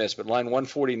 150 was a miss, but line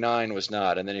 149 was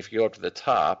not. And then if you go up to the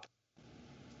top,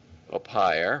 up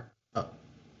higher,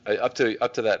 up to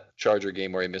that Charger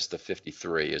game where he missed the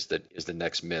 53 is the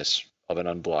next miss of an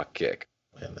unblocked kick.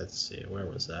 Okay, let's see, where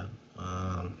was that?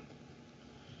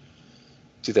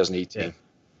 2018.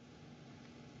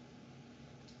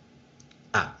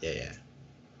 Yeah.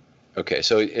 Okay,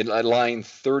 so at line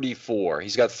 34,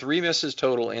 he's got 3 misses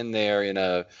total in there in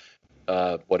a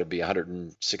what'd be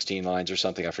 116 lines or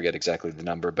something. I forget exactly the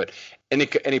number, but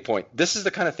any point, this is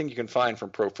the kind of thing you can find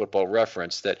from Pro Football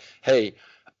Reference that, hey,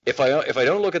 if I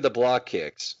don't look at the block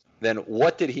kicks, then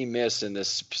what did he miss in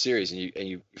this series? And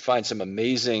you find some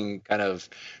amazing kind of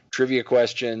trivia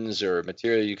questions or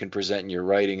material you can present in your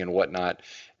writing and whatnot.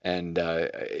 And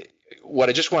what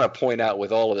I just want to point out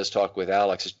with all of this talk with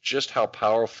Alex is just how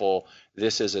powerful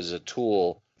this is as a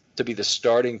tool to be the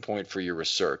starting point for your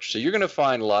research. So you're going to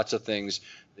find lots of things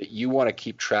that you want to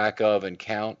keep track of and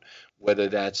count, whether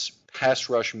that's pass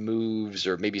rush moves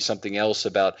or maybe something else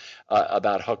about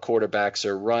how quarterbacks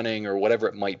are running or whatever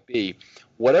it might be.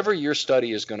 Whatever your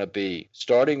study is going to be,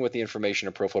 starting with the information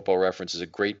in Pro Football Reference is a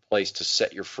great place to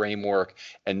set your framework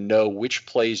and know which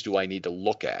plays do I need to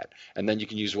look at. And then you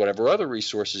can use whatever other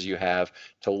resources you have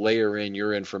to layer in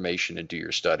your information and do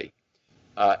your study.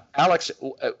 Alex,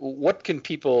 what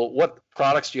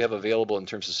products do you have available in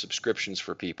terms of subscriptions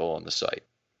for people on the site?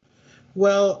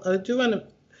 Well,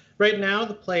 right now,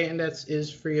 the Play Index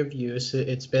is free of use.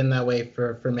 It's been that way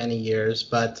for many years,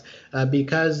 but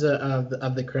because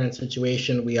of the current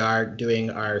situation, we are doing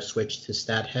our switch to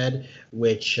StatHead,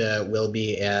 which will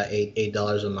be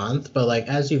 $8 a month. But like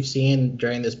as you've seen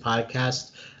during this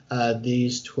podcast,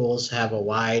 these tools have a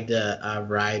wide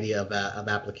variety of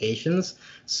applications.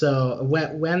 So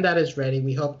when that is ready,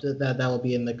 we hope that will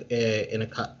be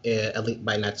at least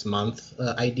by next month,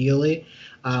 ideally.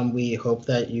 We hope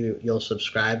that you'll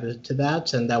subscribe to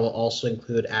that, and that will also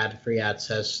include ad-free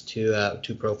access to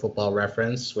Pro Football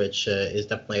Reference, which is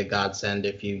definitely a godsend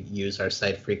if you use our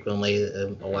site frequently,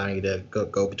 allowing you to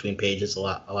go between pages a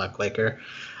lot quicker.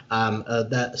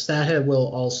 That StatHead will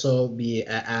also be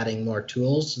adding more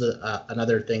tools.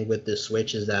 Another thing with this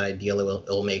switch is that ideally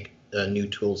it'll make new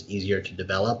tools easier to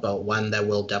develop, but one that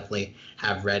we'll definitely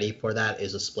have ready for that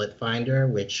is a split finder,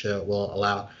 which will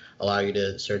allow you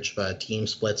to search team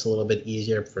splits a little bit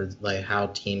easier for like how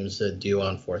teams do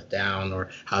on fourth down or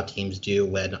how teams do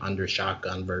when under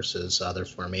shotgun versus other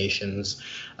formations.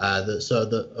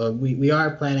 We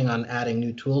are planning on adding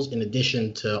new tools in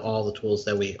addition to all the tools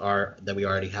that we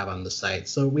already have on the site.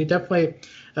 So we definitely,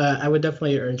 I would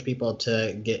definitely urge people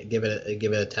to give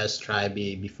it a test try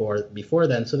before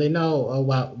then, so they know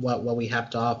what we have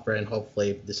to offer and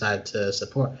hopefully decide to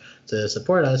support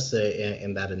us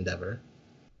in that endeavor.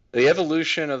 The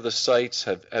evolution of the sites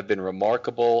have been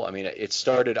remarkable. I mean, it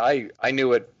started, I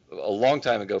knew it a long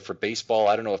time ago for baseball.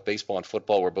 I don't know if baseball and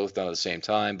football were both done at the same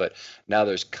time, but now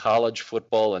there's college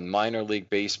football and minor league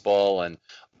baseball and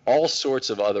all sorts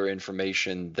of other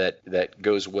information that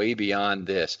goes way beyond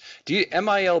this.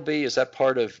 MILB, is that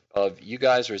part of you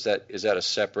guys, or is that a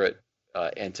separate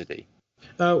entity?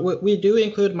 We do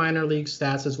include minor league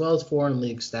stats as well as foreign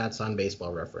league stats on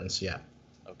Baseball Reference, yeah.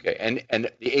 Okay, and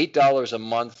the $8 a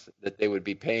month that they would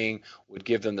be paying would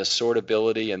give them the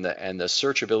sortability and the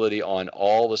searchability on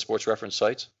all the Sports Reference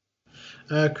sites?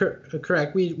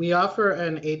 Correct. We offer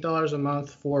an $8 a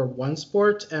month for one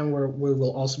sport, and we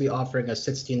will also be offering a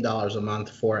 $16 a month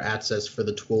for access for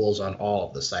the tools on all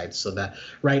of the sites. So that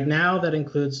right now that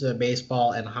includes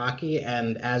baseball and hockey,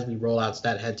 and as we roll out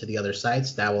StatHead to the other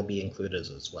sites, that will be included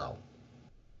as well.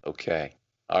 Okay.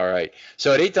 All right.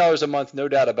 So at $8 a month, no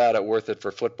doubt about it, worth it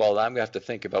for football. I'm going to have to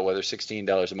think about whether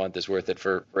 $16 a month is worth it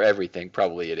for everything.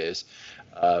 Probably it is.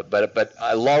 But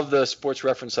I love the Sports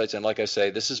Reference sites. And like I say,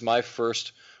 this is my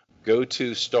first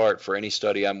go-to start for any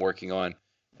study I'm working on.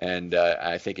 And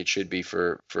I think it should be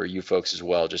for you folks as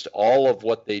well. Just all of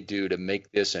what they do to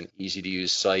make this an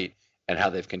easy-to-use site and how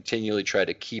they've continually tried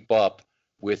to keep up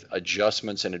with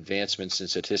adjustments and advancements in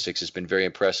statistics has been very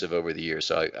impressive over the years.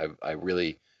 So I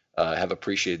really have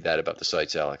appreciated that about the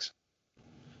sites, Alex.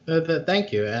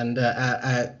 Thank you. And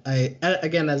I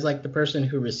again, as like the person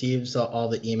who receives all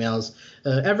the emails,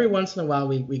 every once in a while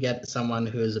we get someone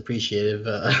who is appreciative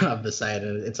of the site,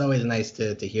 and it's always nice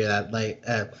to hear that. Like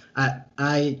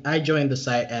I joined the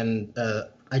site and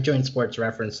I joined Sports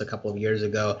Reference a couple of years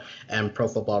ago, and Pro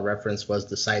Football Reference was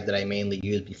the site that I mainly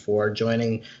used before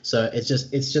joining. So it's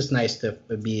just nice to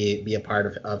be a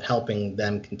part of helping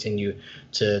them continue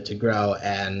to grow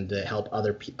and help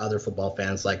other football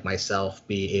fans like myself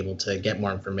be able to get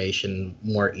more information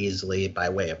more easily by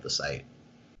way of the site.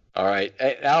 All right.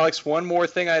 Alex, one more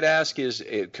thing I'd ask is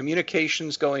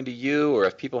communications going to you, or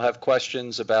if people have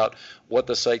questions about what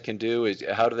the site can do,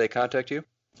 how do they contact you?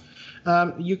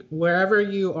 Wherever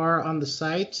you are on the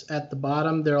site, at the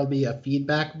bottom there will be a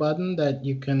feedback button that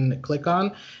you can click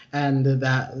on, and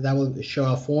that will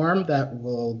show a form that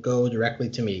will go directly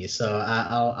to me. So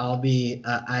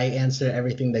I answer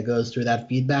everything that goes through that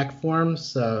feedback form.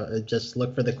 So just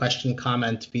look for the question,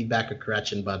 comment, feedback, or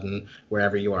correction button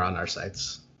wherever you are on our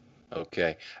sites.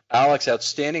 Okay. Alex,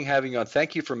 outstanding having you on.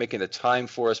 Thank you for making the time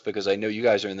for us, because I know you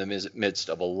guys are in the midst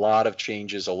of a lot of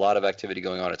changes, a lot of activity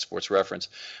going on at Sports Reference.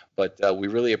 But we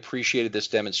really appreciated this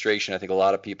demonstration. I think a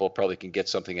lot of people probably can get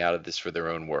something out of this for their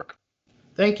own work.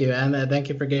 Thank you. And thank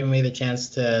you for giving me the chance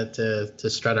to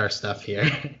strut our stuff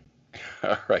here.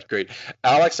 All right, great.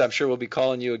 Alex, I'm sure we'll be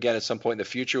calling you again at some point in the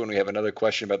future when we have another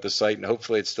question about the site, and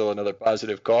hopefully it's still another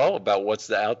positive call about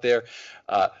what's out there.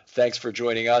 Thanks for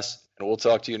joining us, and we'll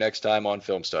talk to you next time on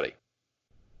Film Study.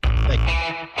 Thank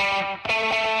you.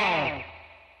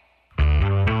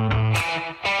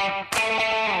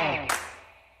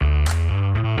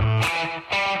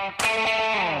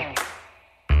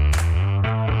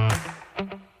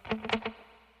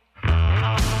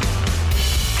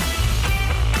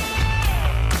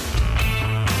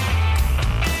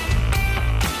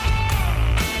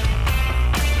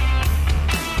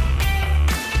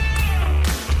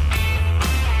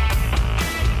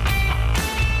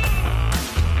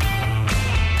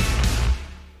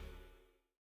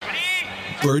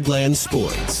 Birdland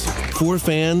Sports. For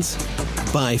fans,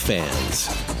 by fans.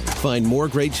 Find more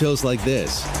great shows like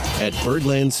this at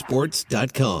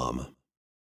birdlandsports.com.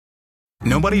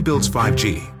 Nobody builds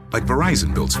 5G like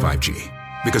Verizon builds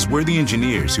 5G, because we're the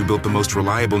engineers who built the most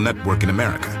reliable network in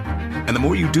America. And the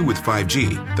more you do with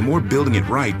 5G, the more building it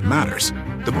right matters.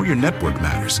 The more your network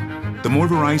matters. The more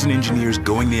Verizon engineers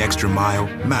going the extra mile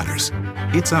matters.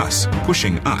 It's us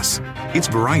pushing us. It's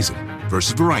Verizon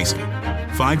versus Verizon.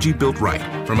 5G built right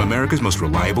from America's most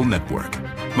reliable network.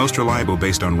 Most reliable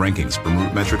based on rankings from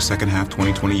RootMetrics second half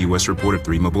 2020 U.S. report of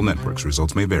 3 mobile networks.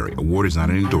 Results may vary. Award is not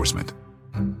an endorsement.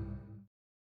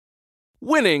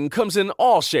 Winning comes in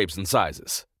all shapes and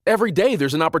sizes. Every day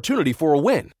there's an opportunity for a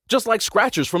win, just like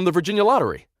scratchers from the Virginia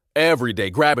Lottery. Every day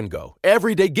grab and go,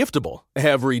 every day giftable,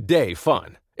 every day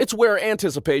fun. It's where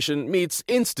anticipation meets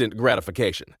instant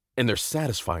gratification, and they're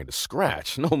satisfying to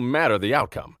scratch no matter the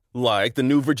outcome. Like the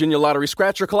new Virginia Lottery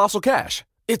Scratcher Colossal Cash.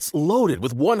 It's loaded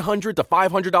with $100 to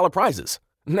 $500 prizes.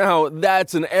 Now,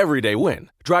 that's an everyday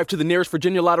win. Drive to the nearest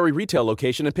Virginia Lottery retail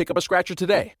location and pick up a scratcher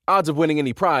today. Odds of winning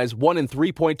any prize, 1 in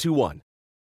 3.21.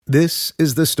 This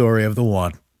is the story of the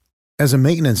one. As a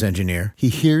maintenance engineer, he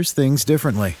hears things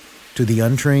differently. To the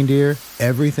untrained ear,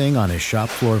 everything on his shop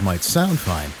floor might sound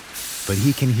fine, but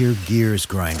he can hear gears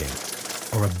grinding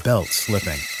or a belt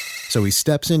slipping. So he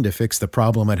steps in to fix the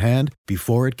problem at hand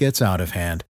before it gets out of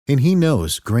hand. And he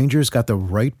knows Grainger's got the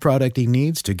right product he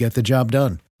needs to get the job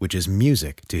done, which is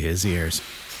music to his ears.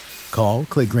 Call,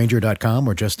 click Grainger.com,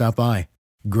 or just stop by.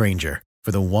 Grainger,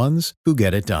 for the ones who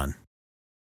get it done.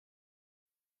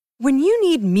 When you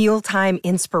need mealtime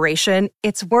inspiration,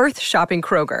 it's worth shopping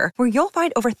Kroger, where you'll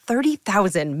find over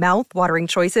 30,000 mouth-watering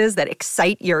choices that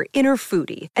excite your inner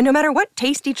foodie. And no matter what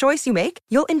tasty choice you make,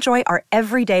 you'll enjoy our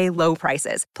everyday low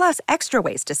prices, plus extra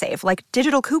ways to save, like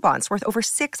digital coupons worth over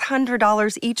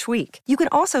 $600 each week. You can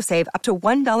also save up to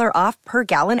 $1 off per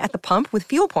gallon at the pump with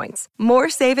fuel points. More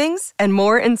savings and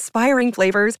more inspiring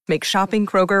flavors make shopping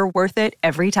Kroger worth it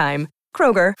every time.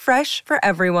 Kroger, fresh for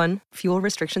everyone. Fuel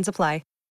restrictions apply.